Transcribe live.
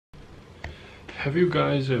Have you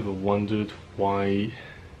guys ever wondered why,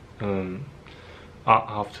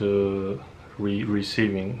 after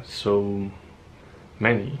receiving so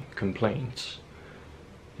many complaints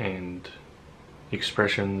and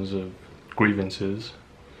expressions of grievances,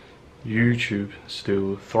 YouTube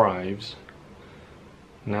still thrives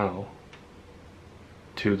now,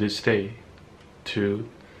 to this day, to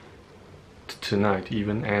tonight,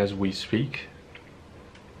 even as we speak?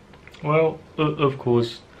 Well, of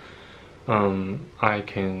course, I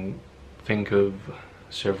can think of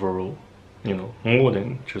several, more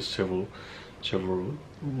than just several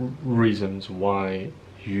reasons why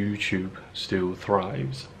YouTube still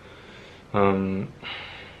thrives.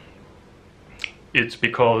 It's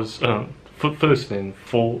because first and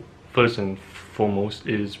foremost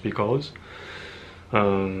is because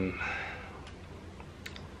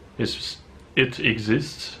it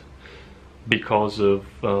exists because of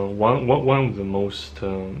one of the most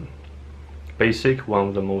basic, one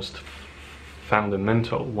of the most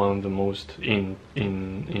fundamental, one of the most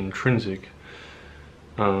intrinsic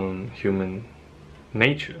human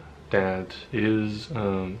nature, that is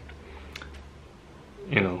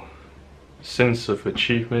sense of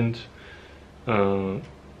achievement,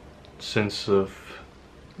 sense of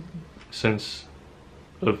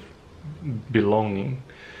belonging,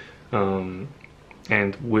 and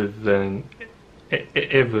with an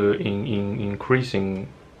ever increasing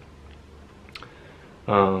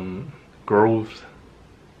growth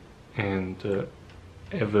and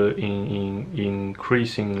ever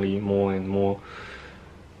increasingly more and more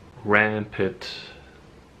rampant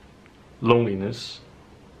loneliness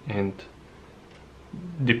and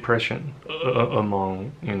depression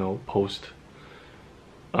among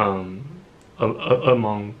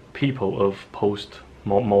among people of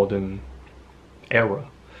post-modern era,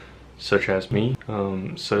 such as me,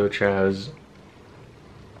 such as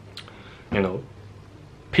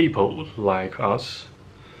people like us.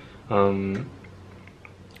 I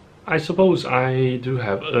suppose I do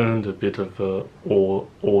have earned a bit of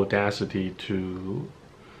audacity to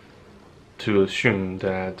assume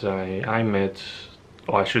that I met,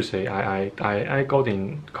 or I should say, I got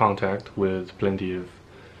in contact with plenty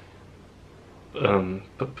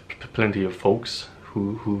of folks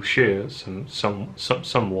who share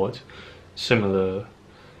somewhat similar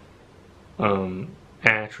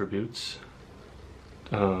attributes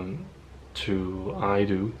to I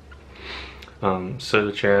do,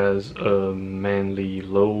 such as a manly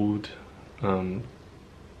load,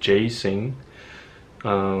 Jason,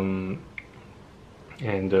 and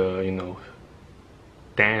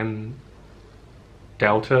Dan,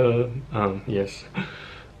 Delta, yes,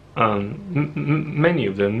 many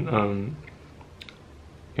of them,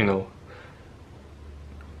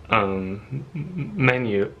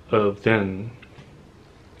 many of them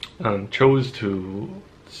chose to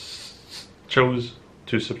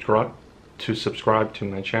subscribe to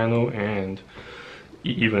my channel and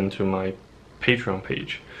even to my Patreon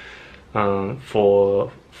page.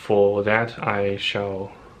 For that, I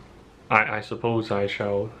suppose I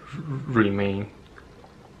shall remain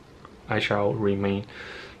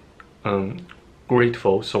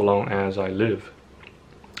grateful so long as I live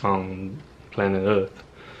on planet Earth.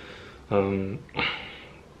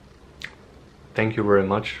 Thank you very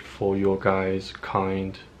much for your guys'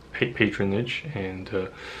 kind patronage, and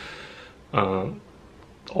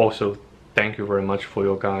also thank you very much for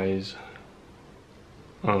your guys'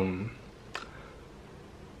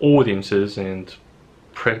 audiences and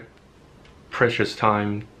precious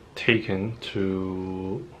time taken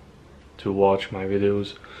to watch my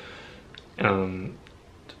videos,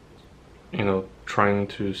 trying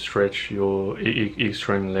to stretch your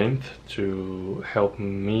extreme length to help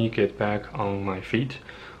me get back on my feet,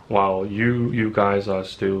 while you guys are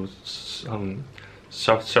still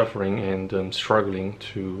suffering and struggling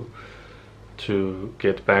to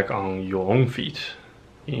get back on your own feet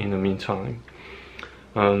in the meantime.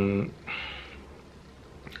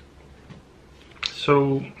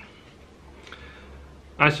 So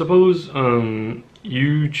I suppose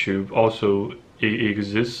YouTube also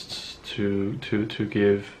exists to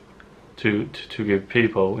give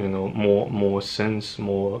people more sense,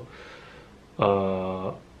 more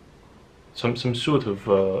some sort of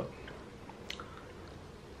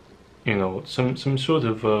some sort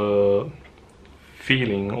of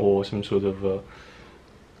feeling, or some sort of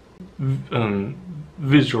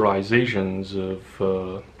visualizations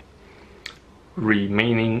of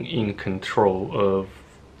remaining in control of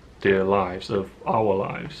their lives, of our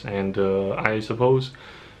lives. And I suppose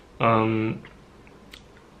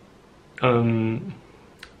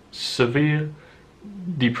severe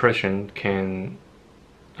depression can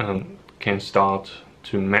can start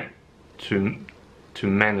to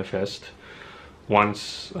manifest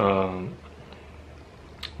once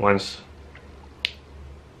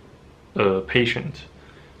a patient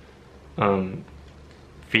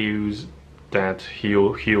feels that he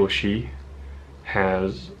or she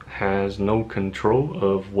has no control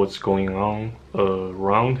of what's going on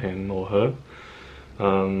around him or her,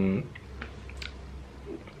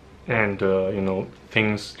 and you know,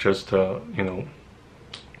 things just you know,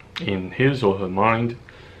 in his or her mind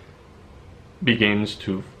begins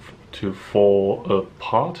to fall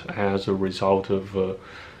apart as a result of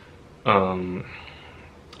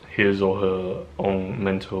his or her own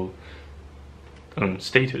mental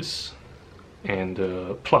status, and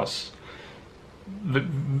plus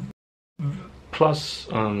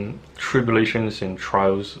tribulations and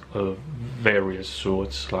trials of various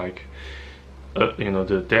sorts, like you know,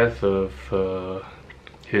 the death of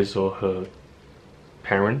his or her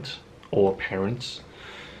parent or parents,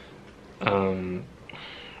 you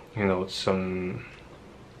know, some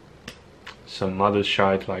other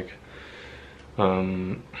side, like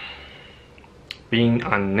being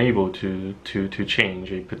unable to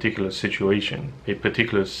change a particular situation, a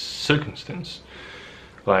particular circumstance,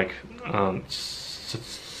 like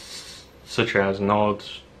such as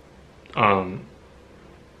not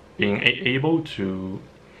being able to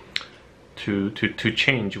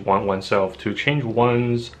change oneself, to change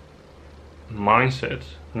one's mindset,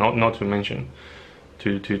 not to mention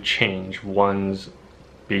to change one's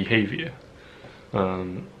behavior,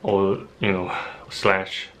 or you know,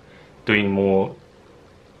 slash doing more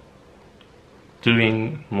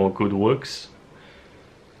good works,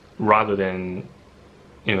 rather than,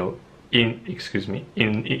 you know, instead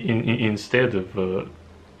of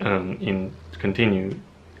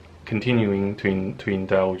continuing to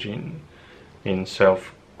indulge in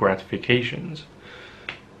self gratifications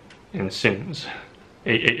and sins,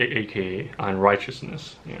 aka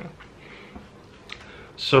unrighteousness. Yeah.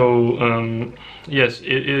 So yes,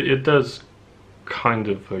 it does kind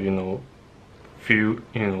of you know,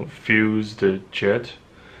 fuse the jet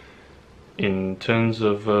in terms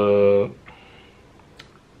of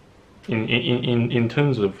in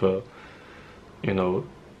terms of you know,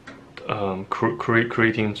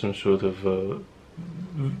 creating some sort of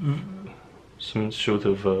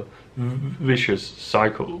vicious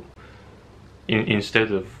cycle,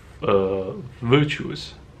 instead of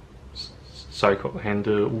virtuous cycle. And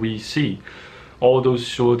we see all those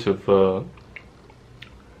sort of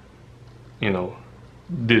you know,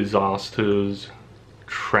 disasters,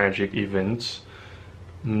 tragic events,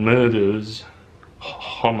 murders,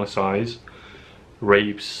 homicides,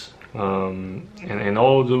 rapes, and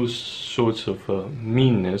all those sorts of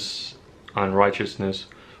meanness, unrighteousness,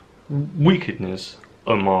 wickedness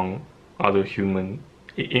among other human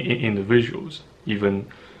individuals, even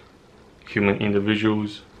human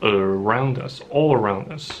individuals around us, all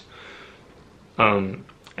around us,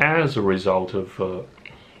 as a result of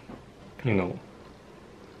you know,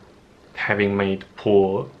 having made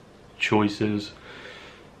poor choices,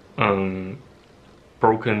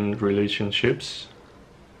 broken relationships,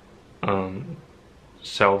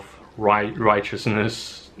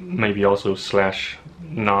 self-righteousness, maybe also slash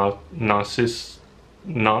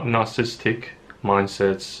narcissistic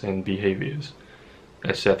mindsets and behaviors,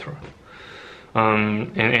 etc.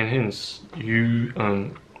 And hence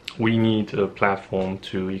we need a platform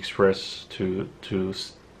to express, to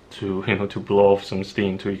you know, to blow off some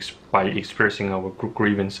steam, by expressing our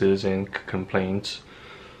grievances and complaints.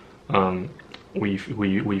 We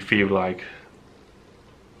feel like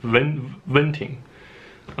venting,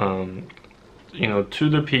 you know, to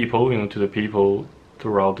the people, you know, to the people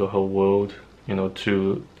throughout the whole world, you know,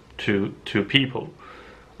 to people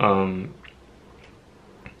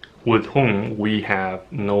with whom we have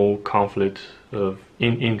no conflict of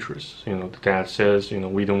interest. You know, that says, you know,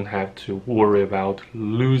 we don't have to worry about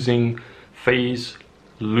losing face,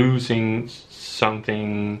 losing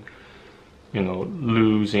something, you know,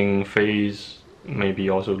 losing face, maybe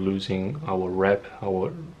also losing our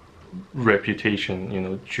reputation, you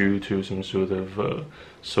know, due to some sort of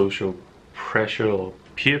social pressure or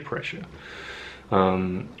peer pressure,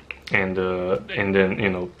 and then, you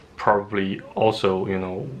know, probably also, you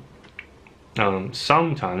know,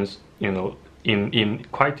 sometimes, you know, in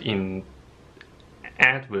quite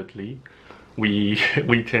inadvertently, we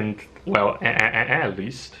tend, well, at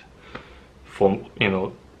least for, you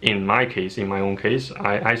know, in my case, in my own case,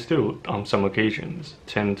 I still on some occasions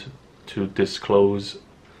tend to disclose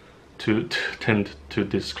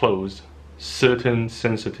certain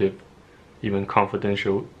sensitive, even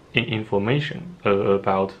confidential information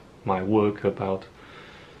about my work, about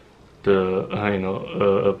the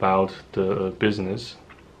about the business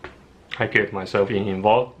I get myself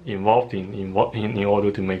involved in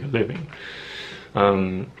order to make a living.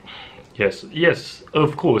 Yes,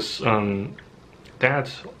 of course,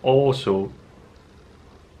 that also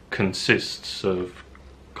consists of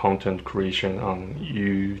content creation on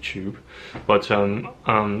YouTube, but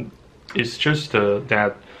it's just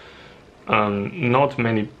that not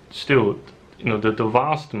many, still, the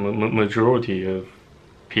vast majority of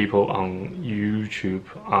people on YouTube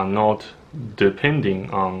are not depending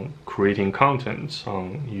on creating contents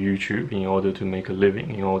on YouTube in order to make a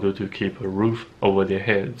living, in order to keep a roof over their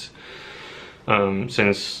heads.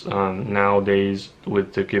 Since nowadays,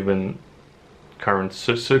 with the given current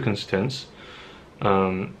circumstance,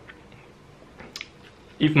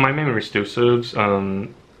 if my memory still serves,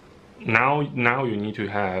 now you need to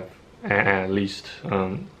have at least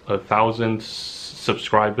 1,000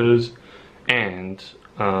 subscribers and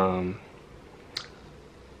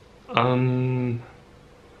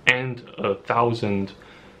 1,000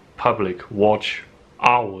 public watch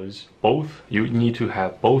hours. Both, you need to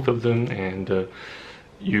have both of them, and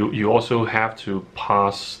you also have to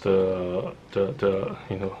pass the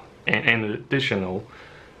an additional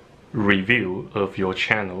review of your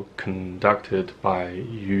channel conducted by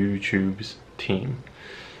YouTube's team,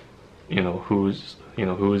 who's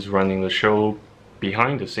running the show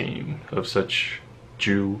behind the scene of such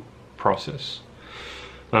due process.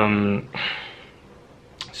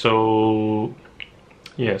 So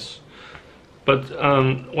yes, but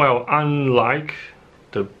well, unlike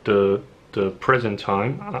the present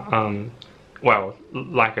time, well,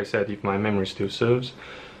 like I said, if my memory still serves,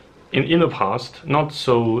 in the past, not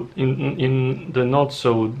so in the not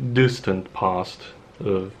so distant past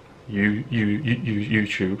of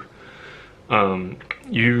YouTube,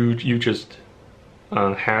 you just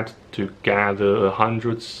had to gather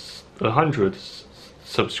 100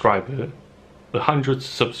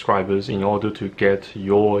 subscribers in order to get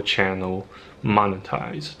your channel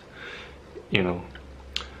monetized,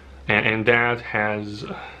 and that has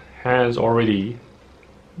already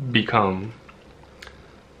become,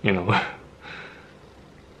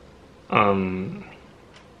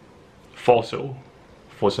 fossil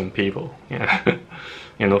for some people. Yeah.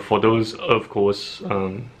 For those, of course,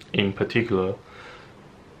 in particular,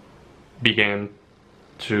 began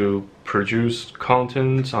to produce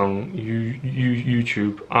content on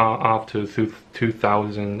YouTube after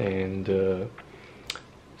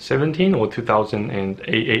 2017 or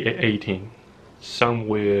 2018,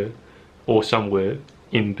 somewhere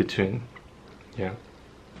in between. Yeah.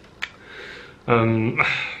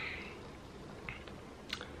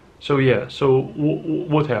 So yeah. So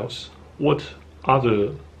what else? What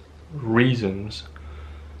other reasons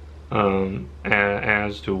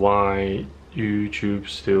as to why YouTube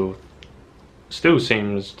still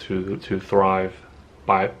seems to thrive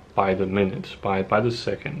by the minute, by the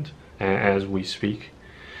second, as we speak?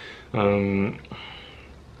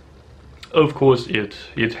 Of course,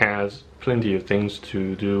 it has plenty of things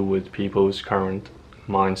to do with people's current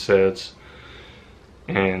mindsets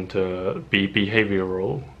and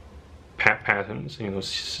behavioral patterns.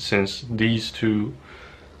 Since these two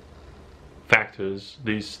factors,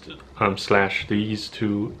 these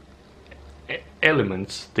two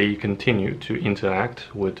elements, they continue to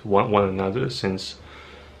interact with one another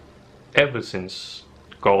ever since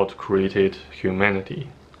God created humanity,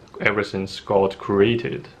 ever since God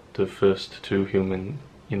created the first two human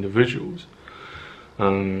individuals.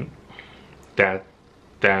 That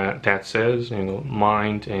says,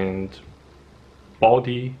 mind and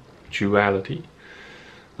body duality.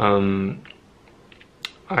 I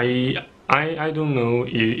don't know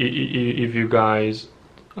if you guys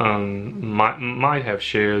might have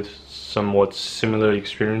shared somewhat similar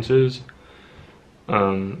experiences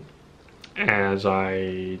as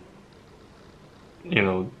I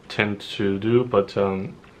tend to do, but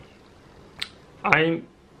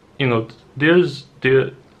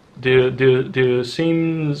there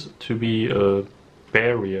seems to be a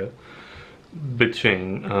barrier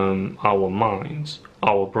between our minds,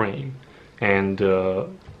 our brain, and the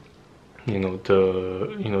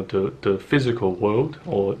physical world,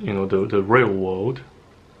 or the real world,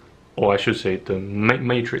 or I should say the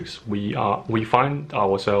matrix we find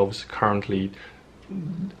ourselves currently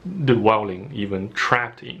dwelling, even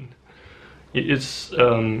trapped in. It's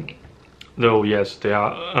though yes,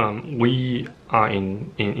 we are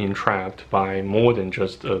entrapped by more than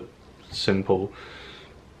just a simple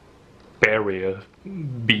barrier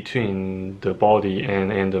between the body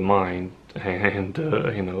and the mind, and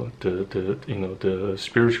the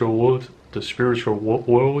spiritual world the spiritual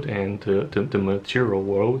world and the material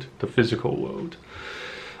world, the physical world.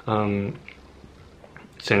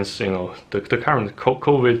 Since the current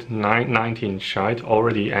COVID-19 shite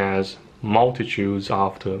already has multitudes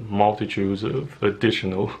after multitudes of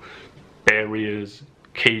additional barriers,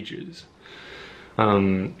 cages.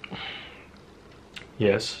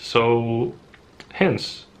 Yes, so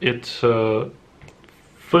hence it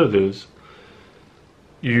furthers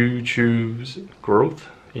YouTube's growth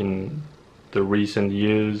in the recent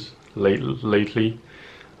years. Lately,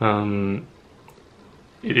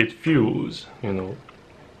 it fuels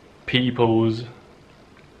people's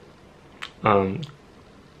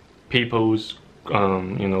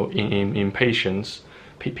impatience,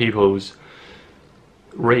 people's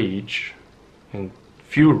rage and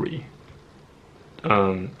fury,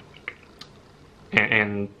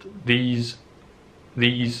 and these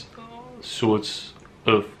sorts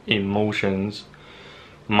of emotions,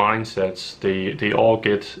 mindsets, they all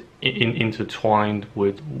get intertwined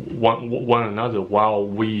with one another while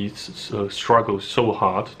we struggle so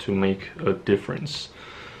hard to make a difference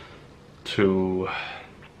to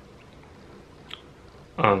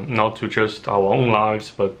not to just our own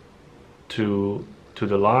lives, but to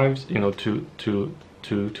the lives, to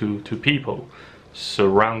people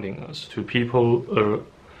surrounding us, to people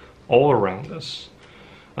all around us.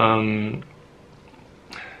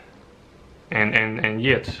 And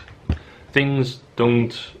yet things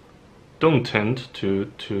don't tend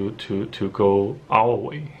to go our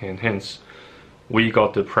way, and hence we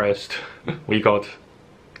got depressed. we got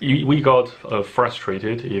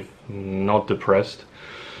frustrated, if not depressed,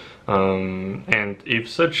 and if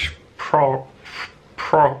such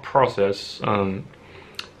process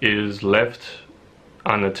is left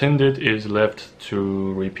unattended, is left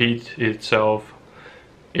to repeat itself,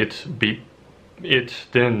 it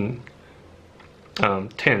then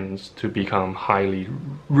tends to become highly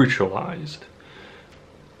ritualized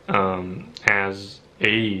as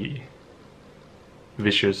a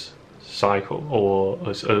vicious cycle, or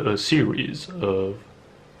a series of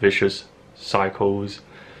vicious cycles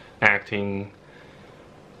acting,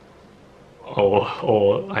 or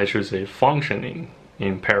I should say functioning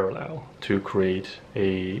in parallel to create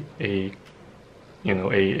a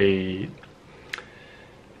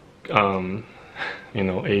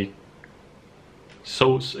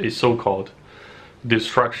so-called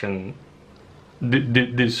destructive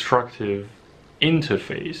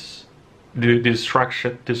interface,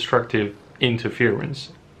 destructive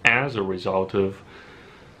interference as a result of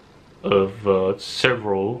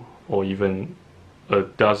several or even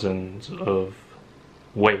dozens of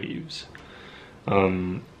waves. They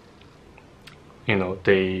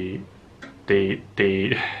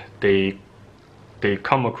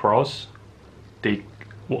come across, they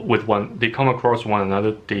come across one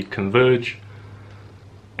another, they converge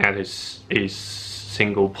at a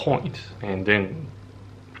single point, and then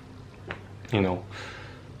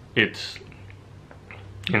it's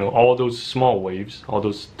all those small waves, all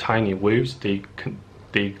those tiny waves, they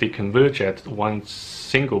converge at one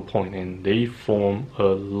single point, and they form a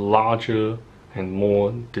larger and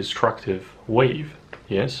more destructive wave.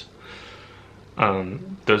 Yes.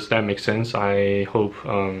 Does that make sense? I hope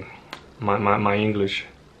my English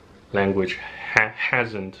language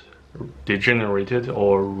hasn't degenerated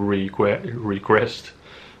or regressed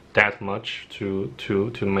that much to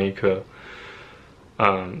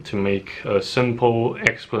make a simple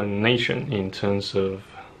explanation in terms of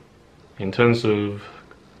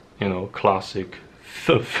classic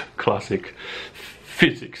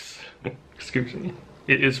physics. Excuse me.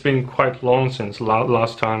 It's been quite long since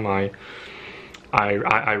last time I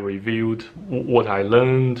reviewed what I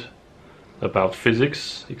learned about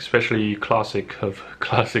physics, especially classic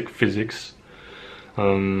physics,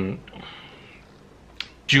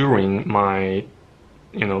 during my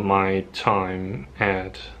my time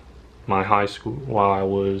at my high school, while I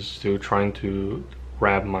was still trying to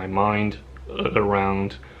wrap my mind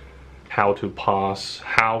around how to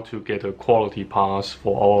get a quality pass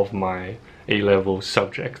for all of my A-level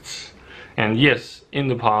subjects. And yes, in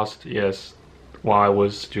the past, yes, while I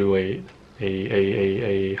was still a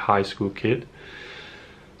high school kid,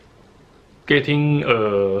 getting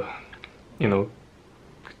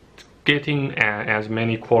as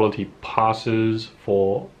many quality passes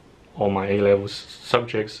for all my A-level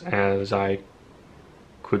subjects as I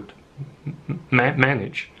could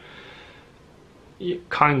manage, it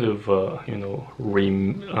kind of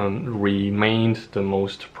remained the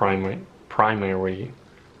most primary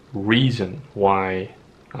reason why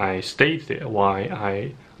I stayed there,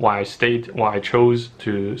 why I chose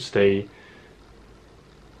to stay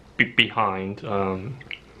behind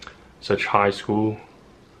such high school,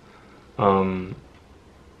 you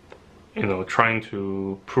know, trying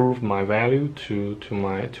to prove my value to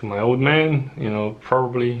my old man, you know,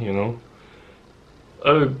 probably, you know,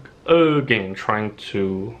 again trying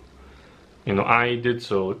to, you know, I did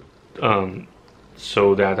so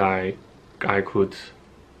so that I could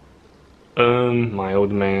earn my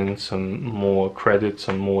old man some more credit,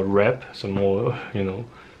 some more rep, some more, you know,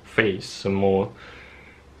 face, some more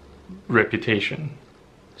reputation,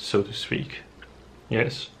 so to speak.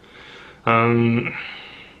 Yes. But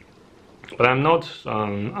I'm not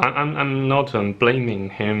blaming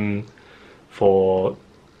him for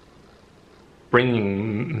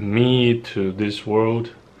bringing me to this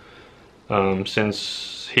world,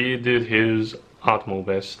 since he did his utmost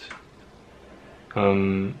best.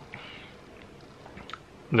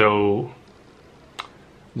 Though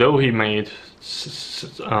he made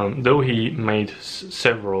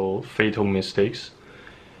several fatal mistakes,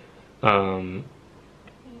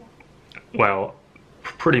 well,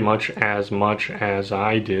 pretty much as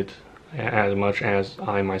I did, as much as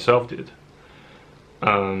I myself did,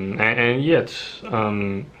 and yet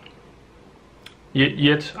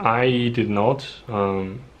I did not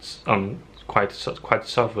quite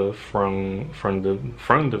suffer from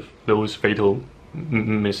those fatal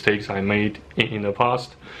mistakes I made in the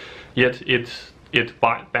past. Yet it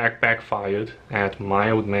backfired at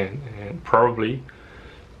my old man, and probably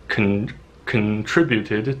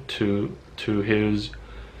contributed to his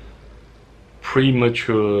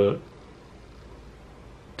premature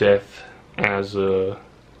death as a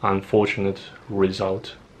unfortunate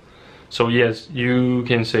result. So yes, you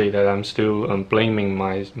can say that I'm still blaming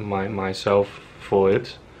myself for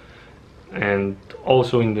it, and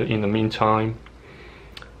also in the meantime,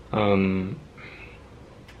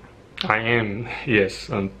 I am, yes,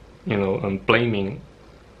 you know, blaming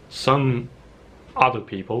some other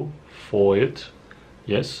people for it.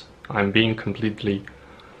 Yes, I'm being completely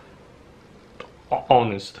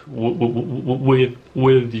honest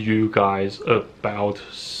with you guys about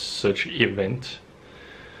such event.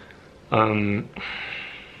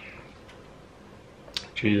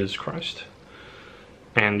 Jesus Christ.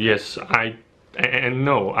 And yes,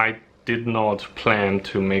 no, I did not plan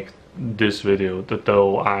to make this video,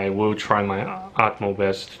 though I will try my utmost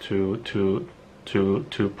best to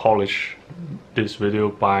polish this video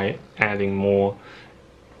by adding more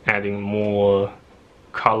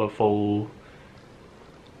colorful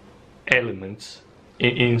elements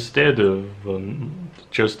instead of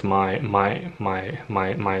just my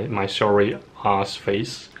sorry ass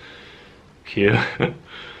face here.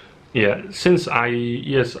 Yeah, since I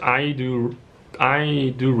do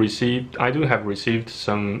have received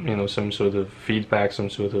some, you know, some sort of feedback, some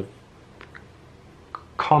sort of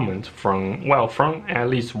comment from at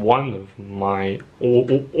least one of my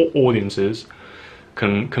audiences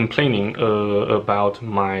complaining about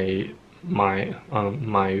my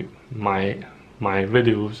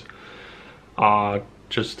videos are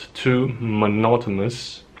just too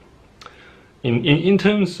monotonous in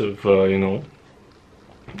terms of you know,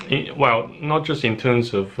 well, not just in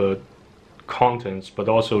terms of contents, but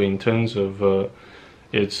also in terms of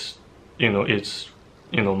it's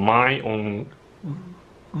my own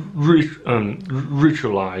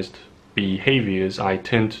ritualized behaviors I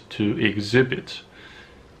tend to exhibit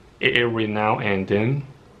every now and then,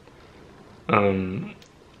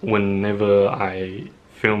 whenever I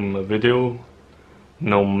film a video,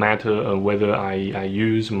 no matter whether I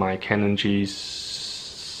use my Canon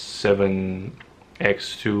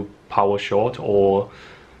G7X2 PowerShot or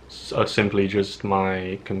simply just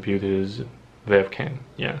my computer's webcam.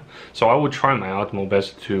 Yeah, so I will try my utmost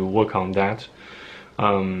best to work on that.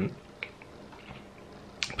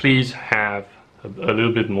 Please have a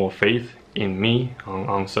little bit more faith in me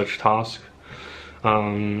on such task.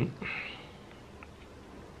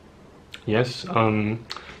 Yes.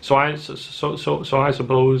 So I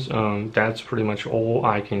suppose that's pretty much all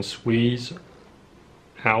I can squeeze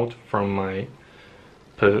out from my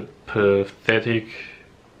pathetic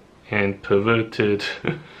and perverted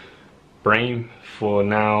brain for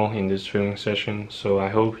now in this filming session. So I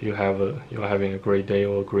hope you're having a great day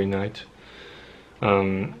or a great night.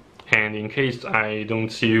 And in case I don't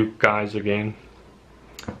see you guys again,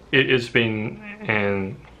 it's been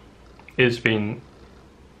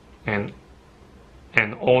an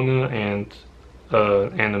honor and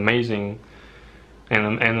an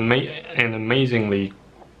amazingly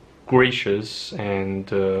gracious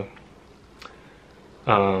and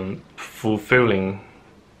fulfilling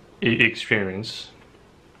experience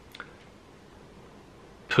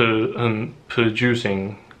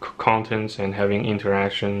producing contents and having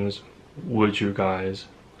interactions with you guys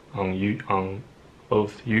on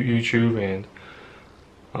both YouTube and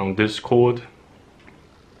on Discord.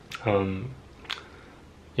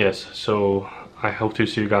 Yes, so I hope to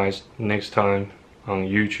see you guys next time on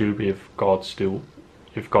YouTube if God's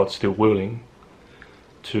still willing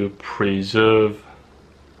to preserve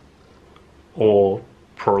or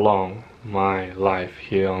prolong my life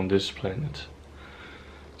here on this planet.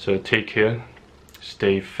 So take care,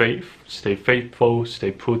 stay faithful,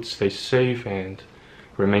 stay put, stay safe, and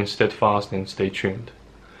remain steadfast and stay tuned.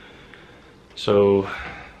 So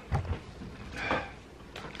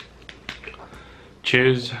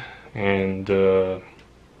cheers, and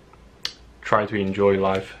try to enjoy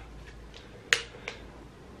life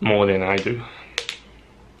more than I do.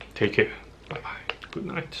 Take care. Bye bye. Good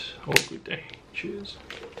night or good day. Cheers.